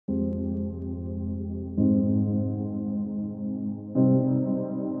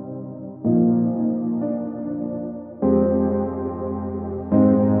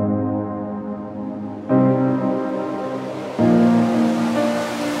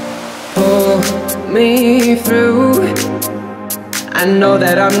me through. I know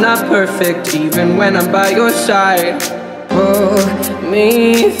that I'm not perfect even when I'm by your side. Pull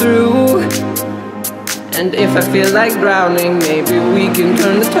me through. And if I feel like drowning, maybe we can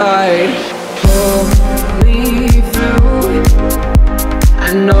turn the tide. Pull me through.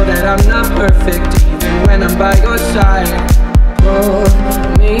 I know that I'm not perfect even when I'm by your side. Pull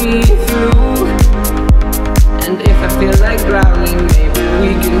me through. And if I feel like drowning, maybe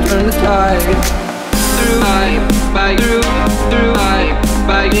we can turn the tide. Through I, by through I,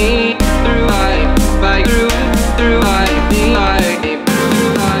 by me, through I, by through I, me, I.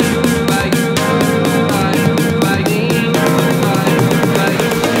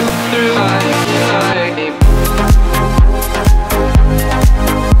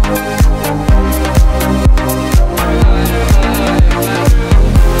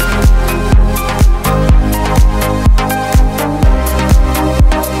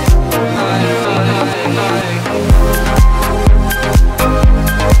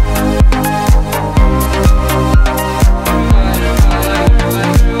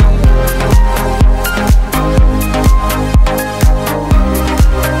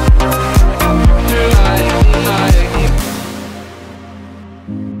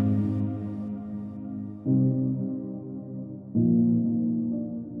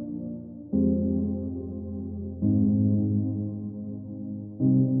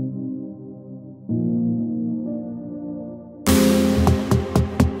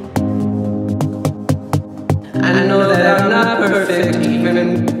 I know that I'm not perfect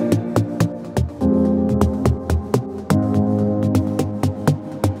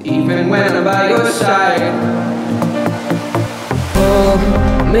even when I'm by your side. Pull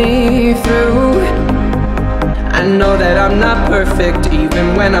me through. I know that I'm not perfect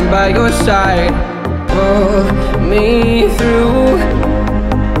even when I'm by your side. Pull me through.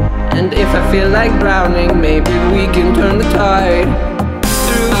 And if I feel like drowning,